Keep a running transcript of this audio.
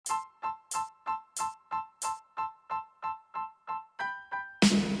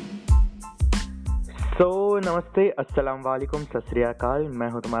नमस्ते, अस्सलाम वालेकुम, सत श्री अकाल। मैं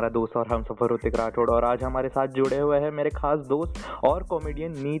हूं तुम्हारा दोस्त और हमसफर ऋतिक राठौड़ और आज हमारे साथ जुड़े हुए हैं मेरे खास दोस्त और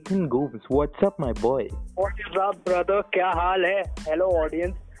comedian नीथन Gomes. What's up my boy? What is up, brother? क्या हाल है? Hello,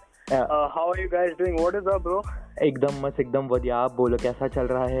 audience. How are you guys doing? What is up, bro? एकदम मस्त, एकदम बढ़िया। आप बोलो, कैसा चल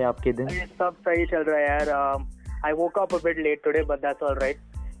रहा है आपके दिन? अरे सब सही चल रहा है यार. I woke up a bit late today, but that's all right.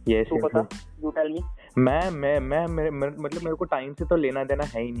 Yes, तू बता, you tell me. मतलब मेरे को टाइम से तो लेना देना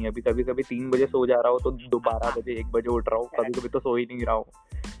है ही नहीं। अभी कभी कभी 3 बजे सो जा रहा हूँ तो 12 बजे 1 बजे उठ रहा हूँ, कभी कभी तो सो ही नहीं रहा हूँ।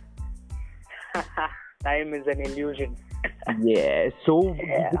 Time is an illusion. सो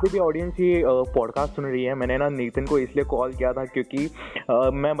जितने भी ऑडियंस ये पॉडकास्ट सुन रही है, मैंने ना नीतन को इसलिए कॉल किया था क्योंकि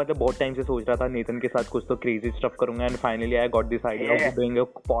मैं मतलब बहुत टाइम से सोच रहा था नीतन के साथ कुछ तो क्रेजी स्टफ करूंगा and finally I got this idea of doing a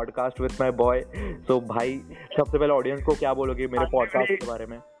podcast with my boy. सो भाई, सबसे पहले ऑडियंस को क्या बोलोगे मेरे पॉडकास्ट के बारे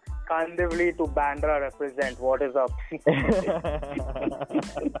में? Kandivli to Bandra represent. What is up?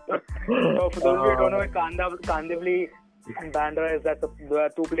 So for those who don't know, Kandivli and Bandra is that the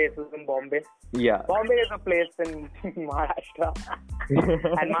two places in Bombay. Yeah. Bombay is a place in Maharashtra.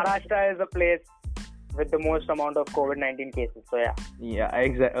 And Maharashtra is a place with the most amount of COVID-19 cases. So yeah. Yeah,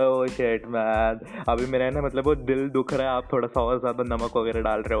 exactly. Oh shit man. अभी मेरा ना मतलब वो दिल दुख रहा है। आप थोड़ा सा और ज्यादा नमक वगैरह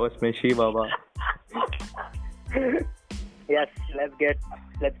डाल रहे हो उसमें, she Baba. Yes, let's get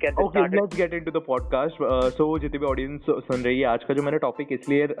this started. Let's get into the podcast. So जितनी भी ऑडियंस सुन रही है, आज का जो मैंने टॉपिक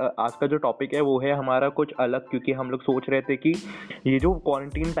इसलिए आज का जो टॉपिक है वो है हमारा कुछ अलग, क्योंकि हम लोग सोच रहे थे कि ये जो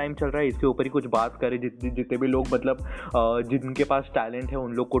क्वारंटीन टाइम चल रहा है इसके ऊपर ही कुछ बात करें। जितने भी लोग मतलब जिनके पास टैलेंट है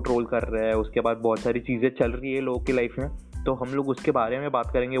उन लोग को ट्रोल कर रहे हैं, उसके बाद बहुत सारी चीज़ें चल रही है लोगों की लाइफ में, तो हम लोग उसके बारे में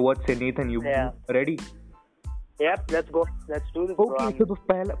बात करेंगे। What's it नीथन, you ready? Yep, let's go. Let's do this. Okay, तो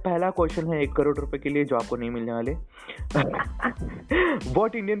पहला क्वेश्चन है 1 करोड़ रुपए के लिए जो आपको नहीं मिलने वाले।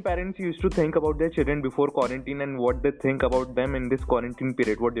 What Indian parents used to think about their children before quarantine and what they think about them in this quarantine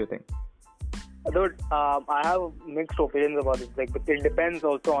period? What do you think? Dude, I have mixed opinions about this. Like, it depends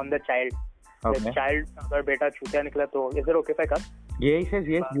also on the child. Okay. The child, अगर बेटा छूतिया निकला तो is it okay if I cut? Yes,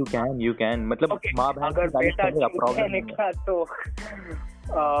 you can. मतलब Okay. माँ बहन अगर बेटा छूतिया problem निकला तो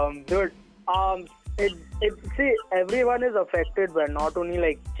dude, see, everyone is affected, but not only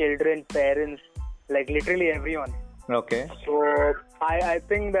like children, parents, like literally everyone. Okay. So I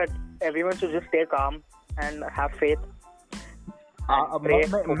think that everyone should just stay calm and have faith.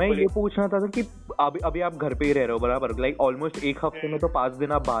 मैं ये पूछना था कि अभी आप घर पे ही रह रहे हो बराबर, लाइक ऑलमोस्ट 1 हफ्ते में तो 5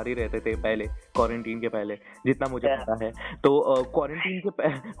 दिन आप बाहर ही रहते थे पहले, क्वारंटीन के पहले, जितना मुझे पता है। तो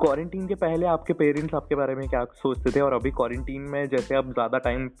क्वारंटीन के पहले आपके पेरेंट्स आपके बारे में क्या सोचते थे, और अभी क्वारंटीन में जैसे आप ज्यादा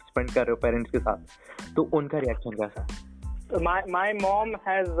टाइम स्पेंड कर रहे हो पेरेंट्स के साथ, तो उनका रिएक्शन कैसा? My mom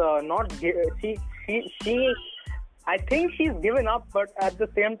has not she I think she's given up, but at the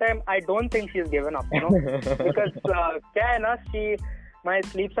same time I don't think she's given up, you know. Because क्या है ना, my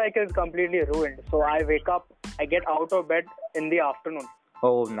sleep cycle is completely ruined. So I wake up, I get out of bed in the afternoon.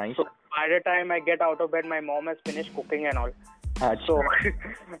 Oh, nice. So by the time I get out of bed, my mom has finished cooking and all. So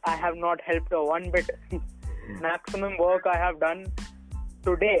I have not helped her one bit. Maximum work I have done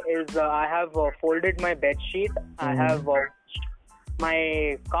today is I have folded my bed sheet. I have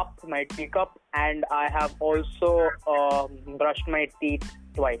my teacup, and I have also brushed my teeth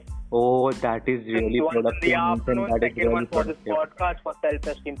twice. Oh, that is really productive. In the afternoon, second one for this podcast for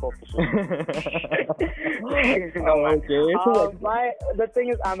self-esteem purposes. Okay. The thing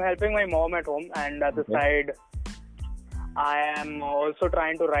is, I'm helping my mom at home, and at the side, I am also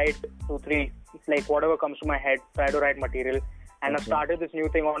trying to write 2-3, like whatever comes to my head, try to write material. And I've started this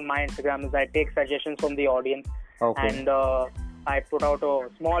new thing on my Instagram, is I take suggestions from the audience, and I put out a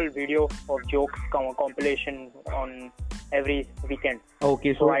small video of jokes compilation on every weekend.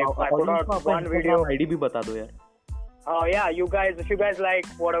 Okay, so I put out one video. ID भी बता दो यार. Yeah, if you guys like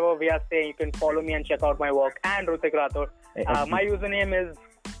whatever we are saying, you can follow me and check out my work and Hrithik Rathore. My username is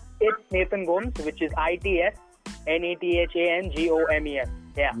It's Nathan Gomes, which is ITSNETHANGOMES.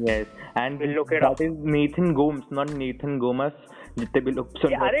 Yeah. Yes, and we'll look it up. That is Nathan Gomes, not Nathan Gomes. जितने भी लोग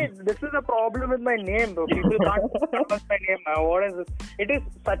सुन रहे हैं. This is a problem with my name, though. People can't pronounce my name. What is this? It is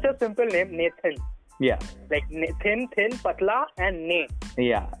such a simple name, Nathan. Yeah. Like thin, patla, and Ne.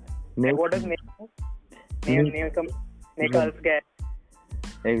 Yeah. Like, what does Ne? Ne का अर्थ क्या है?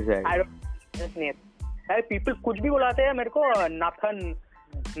 Exactly. I don't just Nathan. Hey, people कुछ भी बुलाते हैं मेरे को Nathan,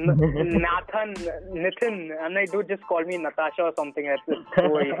 Nathan. I'm like, dude, just call me Natasha or something. It's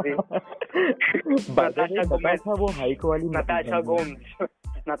so easy. Natasha वो हाइक वाली Natasha Gomes.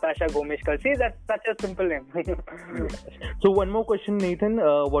 Natasha Gomishkar. See, that's such a simple name. So one more question, Nathan.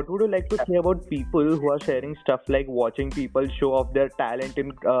 What would you like to say about people who are sharing stuff like watching people show off their talent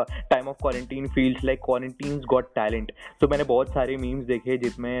in time of quarantine feels like quarantine's got talent. So मैंने बहुत सारे memes देखे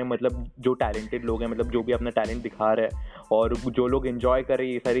जिसमें मतलब जो talented लोग हैं मतलब जो भी अपना talent दिखा रहे हैं और जो लोग enjoy कर रहे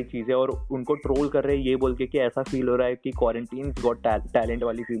हैं ये सारी चीज़ें और उनको troll कर रहे हैं ये बोल के कि ऐसा feel हो रहा है कि quarantine's got talent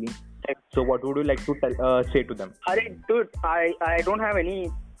वाली feeling. So what would you like to say to them? Dude, I don't have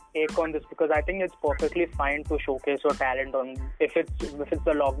any take on this because I think it's perfectly fine to showcase your talent on if it's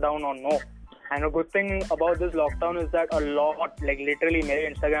a lockdown or no. And a good thing about this lockdown is that a lot, like literally मेरे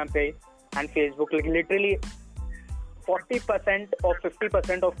Instagram page and Facebook, like literally 40% or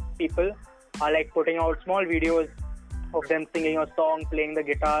 50% of people are like putting out small videos of them singing a song, playing the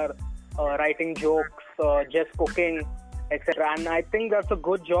guitar, writing jokes, just cooking, etc. And I think that's a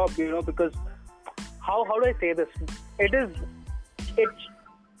good job, because how do I say this?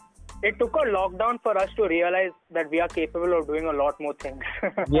 It took a lockdown for us to realize that we are capable of doing a lot more things.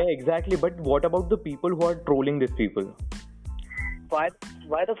 Yeah, exactly. But what about the people who are trolling these people? Why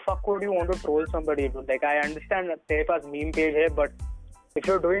the fuck would you want to troll somebody? Like, I understand that तेरे पास meme page है, but if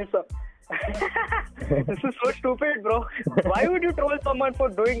you're doing so, this is so stupid, bro. Why would you troll someone for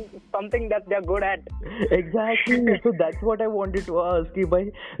doing something that they're good at? Exactly. So that's what I wanted to ask कि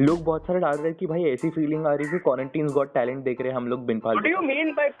भाई लोग बहुत सारे डाल रहे हैं कि भाई ऐसी फीलिंग आ रही है कि quarantine's got talent देख रहे हैं हम लोग बिन फालतू. What do you mean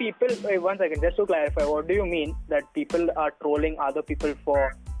by people? Wait, 1 second, just to clarify, what do you mean that people are trolling other people for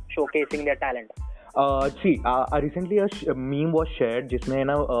showcasing their talent? See, recently a meme was shared जिसमें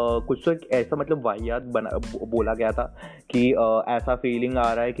ना कुछ तो ऐसा मतलब वाहियात बोला गया था कि ऐसा फीलिंग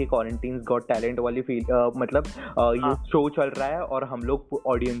आ रहा है कि क्वारंटीन्स गॉट टैलेंट वाली मतलब ये शो चल रहा है और हम लोग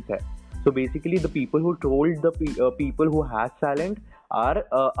ऑडियंस है. So basically the people who trolled the people who has talent are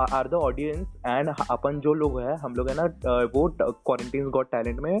the audience and अपन जो लोग हैं हम लोग है ना वो क्वारंटीन्स गॉट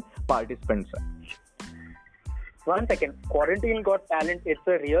टैलेंट में पार्टिसिपेंट्स हैं. 1 second, quarantine got talent, it's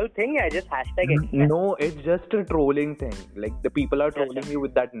a real thing? I just hashtag it. No, it's just a trolling thing. Like the people are trolling you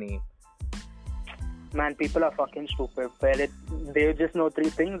with that name. Man, people are fucking stupid. They just know 3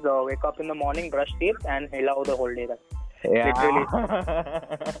 things: wake up in the morning, brush teeth, and hilao the whole day. Yeah. Literally.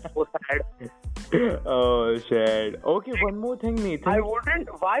 So sad. Oh shit. Okay, one more thing, Nathan.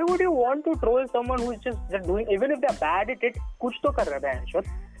 Why would you want to troll someone who's just doing, even if they're bad at it, कुछ तो कर रहा है Anshul.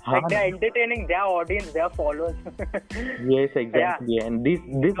 Like they're entertaining their audience, their followers. Yes, exactly. Yeah. And this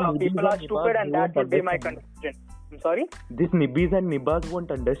people are stupid, and that would be my conclusion. I'm sorry? These nibbies and nibbas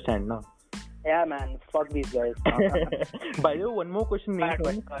won't understand, na? Yeah, man. Fuck these guys. By the way, one more question,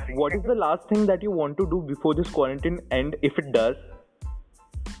 Nathan. What is the last thing that you want to do before this quarantine end, if it does?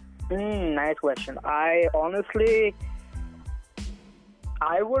 Nice question. I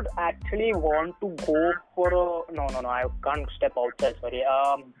would actually want to go for No, I can't step outside, sorry. I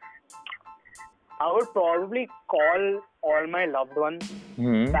would probably call all my loved ones,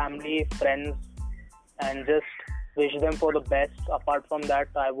 family, friends, and just wish them for the best. Apart from that,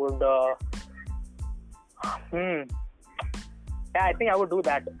 I would... Yeah, I think I would do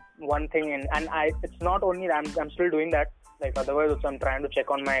that one thing. And it's not only that, I'm still doing that. Like, otherwise also I'm trying to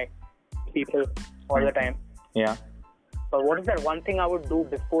check on my people all the time. Yeah. But what is that one thing I would do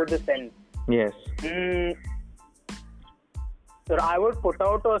before this ends? Yes. So I would put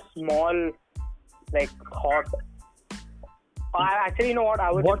out a small, like, thought. Actually, you know what?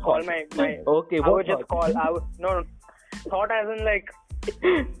 I would just call my Okay, I would just call. No, thought as in like,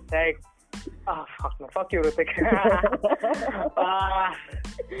 fuck you, Ritik.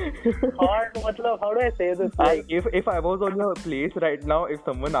 How do I say this? Like, if I was on your place right now, if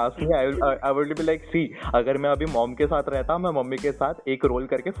someone asked me, I would be like, see, अगर मैं अभी mom के साथ रहता, मैं mummy के साथ एक रोल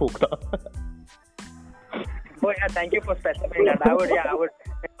करके फूकता. Oh yeah, thank you for specifying that. I would.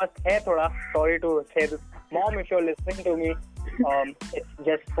 It must hai thoda. Sorry to say this, Mom, if you're listening to me, it's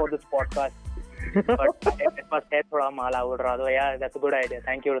just for this podcast. But if it was hai thoda mal, I would rather. Yeah, that's a good idea.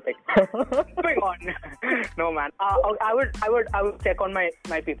 Thank you, Ritik. Moving on. No man. I would check on my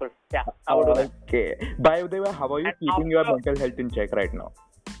people. Yeah, I would do that. Okay. By the way, how are you keeping your mental health in check right now?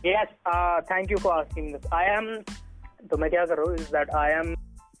 Yes. Thank you for asking this. I am. तो मैं क्या कर रहा हूँ is that I am.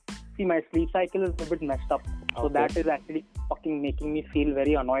 See, my sleep cycle is a bit messed up. So that is actually fucking making me feel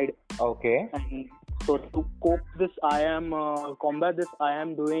very annoyed. Okay. And so to cope this, I am combat this. I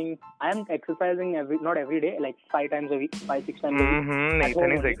am exercising not every day, like 5 times a week, 5-6 times a week.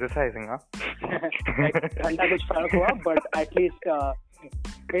 Nathan is exercising, huh? Like घंटा कुछ फर्क हुआ, but at least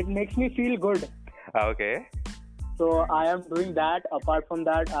it makes me feel good. Okay. So I am doing that. Apart from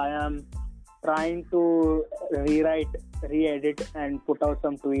that, I am trying to rewrite, re-edit, and put out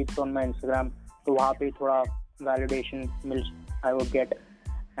some tweets on my Instagram. So वहाँ पे थोड़ा validation I would get.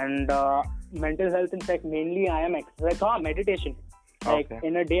 And mental health, in fact, mainly I am exercise, meditation. Like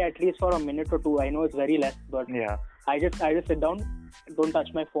in a day, at least for a minute or two. I know it's very less, but I just sit down, don't touch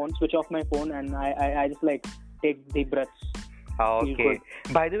my phone, switch off my phone, and I just like take deep breaths. Okay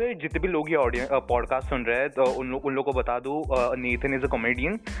by the way जितने भी लोग ये audience podcast सुन रहे हैं तो उन लोग को बता दूं Nathan is a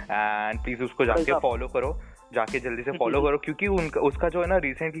comedian and please उसको जाके फॉलो करो, जाके जल्दी से फॉलो करो क्योंकि उसका जो है ना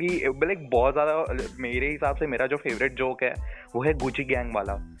रिसेंटली लाइक बहुत ज्यादा मेरे हिसाब से मेरा जो फेवरेट जोक है वो है गुची गैंग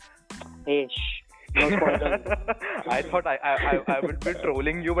वाला. I thought I would be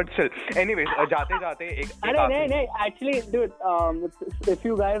trolling you, but still. Anyways, जाते नहीं, actually, dude, if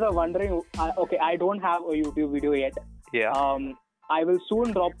you guys are wondering, okay, I don't have a YouTube video yet. Yeah. I will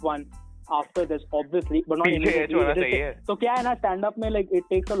soon drop one after this, obviously, but not immediately. So क्या है ना, stand up में like it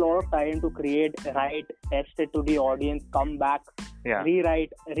takes a lot of time to create, write, test it to the audience, come back,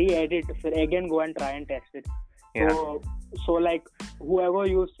 rewrite, re-edit, फिर again go and try and test it. Yeah. So like whoever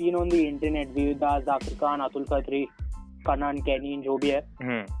you've seen on the internet, Veerdas, Zakir Khan, Atul Khatri, Kanan, Kenny, जो भी है,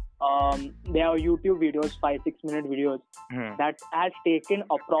 they are YouTube videos, 5-6 minute videos that has taken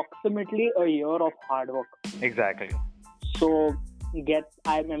approximately a year of hard work. Exactly. So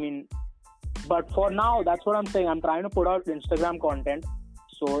I mean, but for now, that's what I'm saying. I'm trying to put out Instagram content.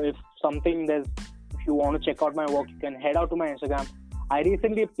 So if you want to check out my work, you can head out to my Instagram. I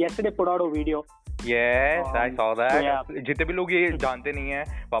yesterday put out a video. Yes, I saw that. जितने भी लोग ये जानते नहीं है,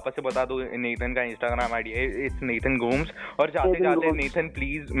 वापस से बता दो, नेथन का इंस्टाग्राम आईडी है, इट्स नेथन घूम्स. और जाते नेथन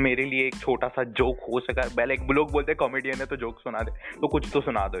प्लीज मेरे लिए एक छोटा सा जोक हो सका, लाइक लोग बोलते हैं कॉमेडियन है तो जोक सुना दे, तो कुछ तो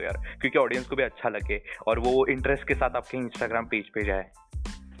सुना दो यार, क्योंकि ऑडियंस को भी अच्छा लगे और वो इंटरेस्ट के साथ आपके इंस्टाग्राम पेज पे जाए.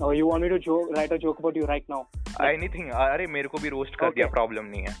 Oh, you want me to write a joke about you right now? Anything. अरे मेरे को भी रोस्ट कर दिया, प्रॉब्लम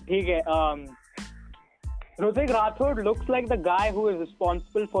नहीं है. ठीक है. Hrithik Rathod looks like the guy who is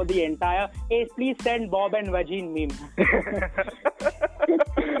responsible for the entire "Hey, please send Bob and Vagine" meme.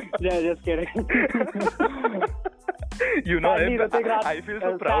 Yeah, just kidding. You know, I feel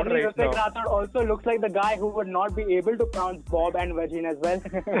so proud right now. Hrithik Rathod also looks like the guy who would not be able to pronounce Bob and Vagine as well.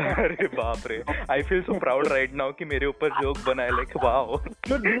 अरे बाप रे, I feel so proud right now कि मेरे ऊपर joke बनाए, like wow.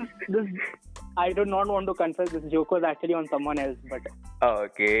 I do not want to confess, this joke was actually on someone else, but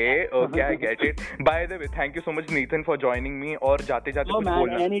okay, I get it. By the way, thank you so much, Nathan, for joining me. और जाते कुछ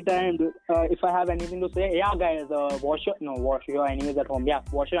बोलना. Anytime. If I have anything to say, guys, wash your enemies at home. Yeah,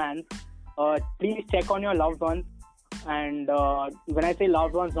 wash your hands. Please check on your loved ones. And when I say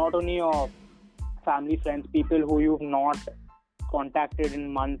loved ones, not only your family, friends, people who you've not contacted in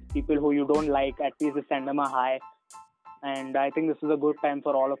months, people who you don't like, at least send them a hi. And I think this is a good time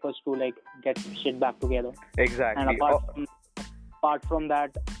for all of us to like get shit back together. Exactly. And apart from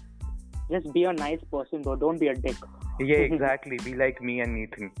that, just be a nice person though. Don't be a dick. Yeah, exactly. Be like me and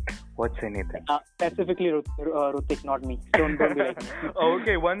Nathan. What's anything? Specifically Hrithik, not me. Don't be like me.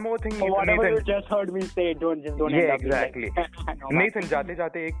 Okay, one more thing. Whatever Nathan, you just heard me say, don't yeah, exactly. Nathan,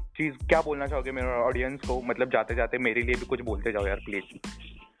 जाते एक चीज क्या बोलना चाहोगे मेरे audience को? मतलब जाते मेरे लिए भी कुछ बोलते जाओ यार, please.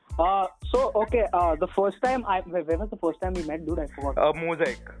 The first time where was the first time we met, dude? I forgot.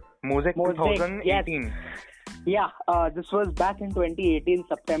 Mosaic 2018. Yes. Yeah, this was back in 2018,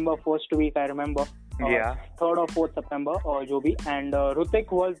 September 1st week, I remember. 3rd or 4th September, or jo bhi. And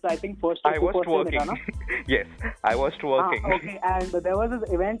Hrithik was, I think, first. I was working. Yes, I was working. Okay, and there was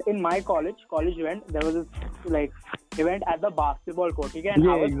this event in my college event. There was this like event at the basketball court. Okay? And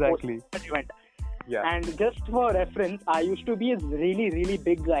yeah, I was exactly. That event. Yeah. And just for reference, I used to be a really, really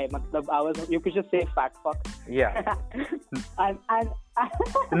big guy. You could just say fat fuck. Yeah. and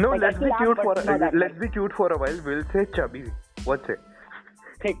no, let's be cute for a while. We'll say chubby. What's it?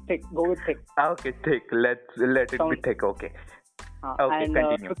 Thick. Go with thick. Okay, thick. Let it be thick. Okay. Okay, and,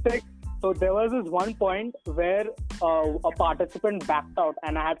 continue. So there was this one point where a participant backed out,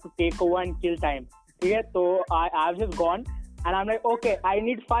 and I had to take over and kill time. Okay, so I've just gone. And I'm like, okay, I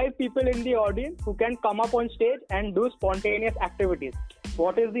need 5 people in the audience who can come up on stage and do spontaneous activities.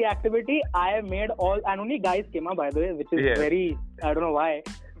 What is the activity? I have made and only guys came up, by the way, which is very, I don't know why.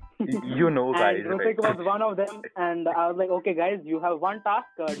 You know guys. And Hrithik was one of them. And I was like, okay, guys, you have one task.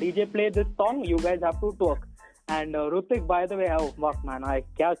 DJ play this song. You guys have to talk. And Hrithik, by the way, oh fuck man,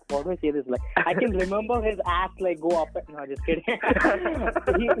 what do I say this like? I can remember his ass like go up. No, just kidding.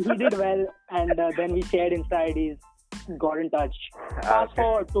 he did well. And then we shared Insta IDs. Got in touch. Fast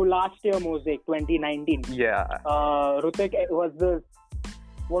forward to last year, Mosaic 2019. Yeah. Hrithik was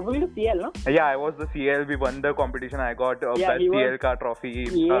what were you, CL, no? Yeah, I was the CL. We won the competition. I got best CL ka trophy,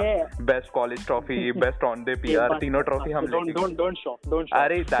 best college trophy, best on the PR, तीनों trophy हम लेके. Don't show.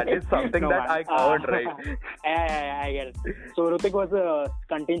 Arey, that is something that I covered, right? I get it. So Hrithik was a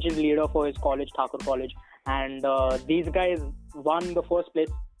contingent leader for his college, Thakur College, and these guys won the first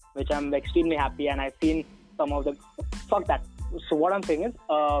place. which I'm extremely happy, and I've seen some of the fuck that. So what I'm saying is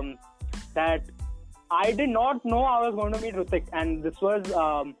that I did not know I was going to meet Hrithik, and this was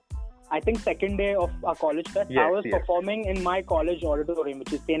I think second day of our college fest. Yes, I was yes. performing in my college auditorium,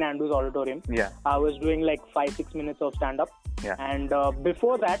 which is St. Andrews Auditorium. Yeah. I was doing like 5-6 minutes of stand-up. Yeah. And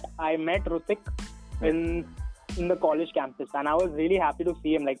before that, I met Hrithik in the college campus, and I was really happy to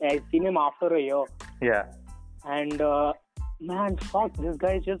see him. Like, I seen him after a year. Yeah. And man, fuck, this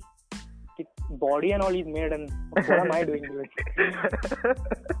guy is just the body and all he's made, and what am I doing to it?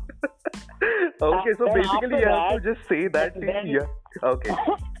 Okay, so Then basically after you have to that, just say that then- yeah. Okay.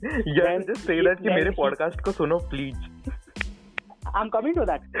 You have to just say that कि then मेरे he- podcast को सुनो please. I'm coming to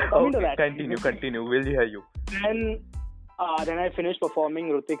that. Coming to Okay, that. continue. We'll hear you. Then I finished performing.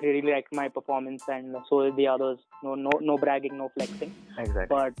 Hrithik really liked my performance, and so did the others. No bragging, no flexing. Exactly.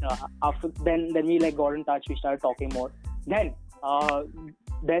 But after then we like got in touch. We started talking more.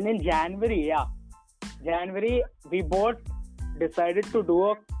 Then in January, we both decided to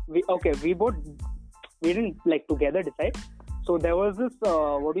do we didn't like together decide. So there was this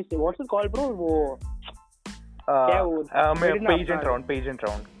what's it called, bro? Pageant round. Pageant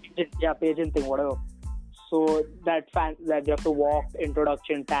thing, whatever. So that you have to walk,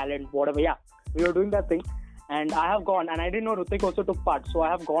 introduction, talent, whatever. Yeah, we were doing that thing, and I have gone, and I didn't know Hrithik also took part. So I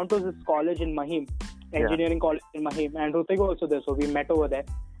have gone to this college in Mahim, engineering college in Mahim, and Hrithik was also there. So we met over there,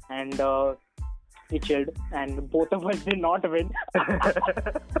 and we chilled, and both of us did not win.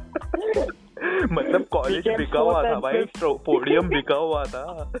 मतलब college Became बिका हुआ fourth था and भाई, fifth. Podium बिका हुआ था.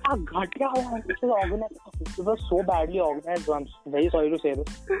 घटिया हुआ. It was so badly organized. So I'm very sorry to say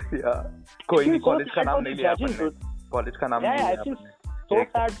this. Yeah. कोई नहीं, So कॉलेज का sad नाम for नहीं the लिया judges, अपन ने. dude. कॉलेज का नाम Yeah, नहीं I लिया feel अपन so ने.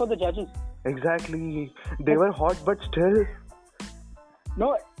 sad for the judges. Exactly. They were hot but still. No,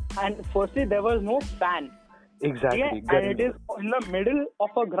 and firstly there was no fan. Exactly. Yeah, and it is in the middle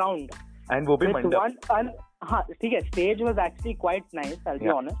of a ground. And वो भी With मंडप. ठीक है, stage was actually quite nice, I'll be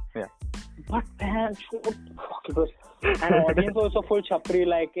honest. Yeah. But man, fuck, it was, and audience also full chapri,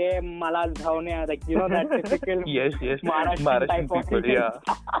 like Malaz Bhavne, like you know that typical Yes. Maharashtrian type of people. thing. Yeah.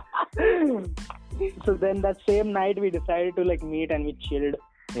 So then that same night we decided to like meet, and we chilled.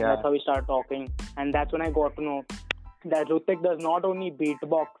 Yeah. That's how we started talking, and that's when I got to know that Hrithik does not only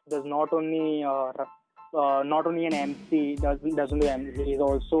beatbox, does not only an MC, doesn't do MC. He's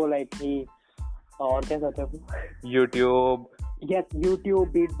also like और क्या कहते हैं? YouTube. Yes, YouTube,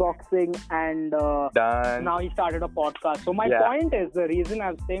 beatboxing, and Dance. now he started a podcast. So my point is, the reason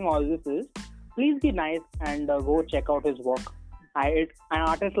I'm saying all this is, please be nice and go check out his work. An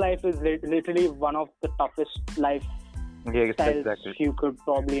artist's life is literally one of the toughest lifestyles you could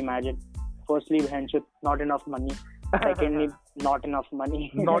probably imagine. Firstly, not enough money. Secondly, not enough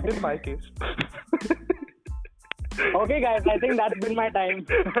money. Not in my case. Okay, guys, I think that's been my time.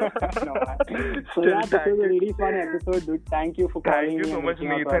 No, so yeah, this was a really fun episode, dude. Thank you for calling me. Thank you so much,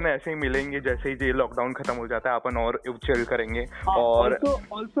 Nathan. ऐसे ही मिलेंगे जैसे ही ये lockdown खत्म हो जाता है, अपन और chill करेंगे. और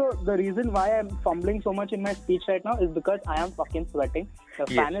also the reason why I'm fumbling so much in my speech right now is because I am fucking sweating. The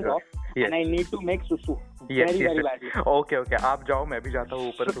fan is off, and I need to make susu very badly. Okay. आप जाओ, मैं भी जाता हूँ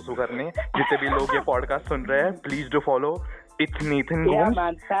ऊपर सुसु करने. जितने भी लोग ये पॉडकास्ट सुन रहे हैं, please do follow. It's Nathan Gomes. Yeah,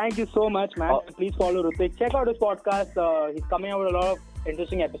 man. Thank you so much, man. Please follow Hrithik. Check out his podcast. He's coming out with a lot of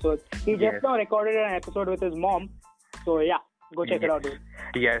interesting episodes. He just now recorded an episode with his mom. So yeah, go check it out, dude.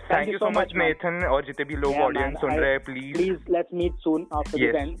 Yes, thank you so much, Nathan. और जितने भी लोग audience सुन रहे हैं, please let's meet soon after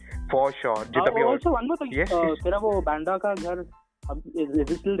this end. For sure. जितने भी also one more thing. तेरा वो Bandra का घर, is it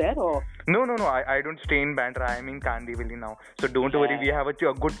still there or? No. I don't stay in Bandra. I'm in Kandivali now. So don't worry. We have a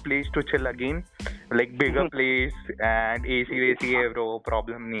good place to chill again. Like bigger place and AC है bro.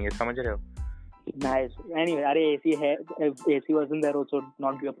 Problem नहीं है. समझ रहे हो? Nice. Anyway, अरे AC है. If AC wasn't there also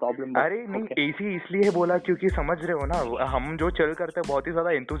not be a problem. अरे नहीं, AC इसलिए बोला क्योंकि समझ रहे हो ना, हम जो चिल करते हैं बहुत ही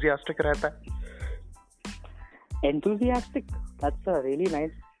ज्यादा enthusiastic रहता है. Enthusiastic? That's a really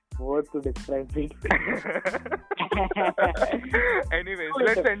nice word to describe it. Anyways,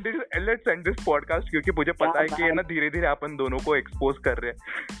 let's end this podcast क्योंकि मुझे पता है कि है ना धीरे-धीरे अपन दोनों को expose कर रहे हैं,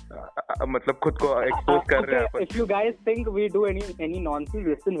 मतलब खुद को expose कर रहे हैं अपन. If you guys think we do any nonsense,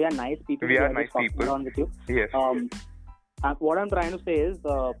 listen, we are nice people. We are nice people. With you. Yes. What I'm trying to say is,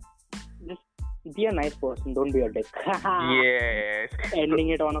 just be a nice person, don't be a dick. Yes. Ending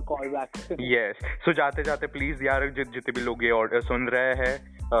it on a callback. Yes. So जाते please यार जितने भी लोग ये सुन रहे हैं,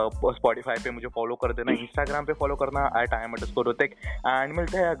 Spotify पे मुझे फॉलो कर देना, Instagram पे फॉलो करना @I_Hrithik, एंड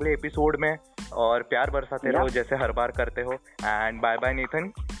मिलते हैं अगले एपिसोड में, और प्यार बरसाते रहो जैसे हर बार करते हो. And bye bye Nathan.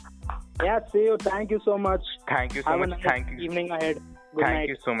 Yeah, see you. Thank you so much. Thank you so much. Have a nice evening ahead. Good thank night.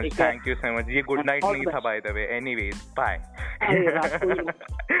 You so much, Take care. Thank you so much. ये good night All नहीं the था best. Bye the way. Anyways bye. अरे रात को ही-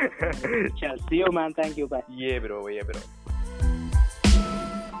 चल, see you man. Thank you. Bye. ये bro.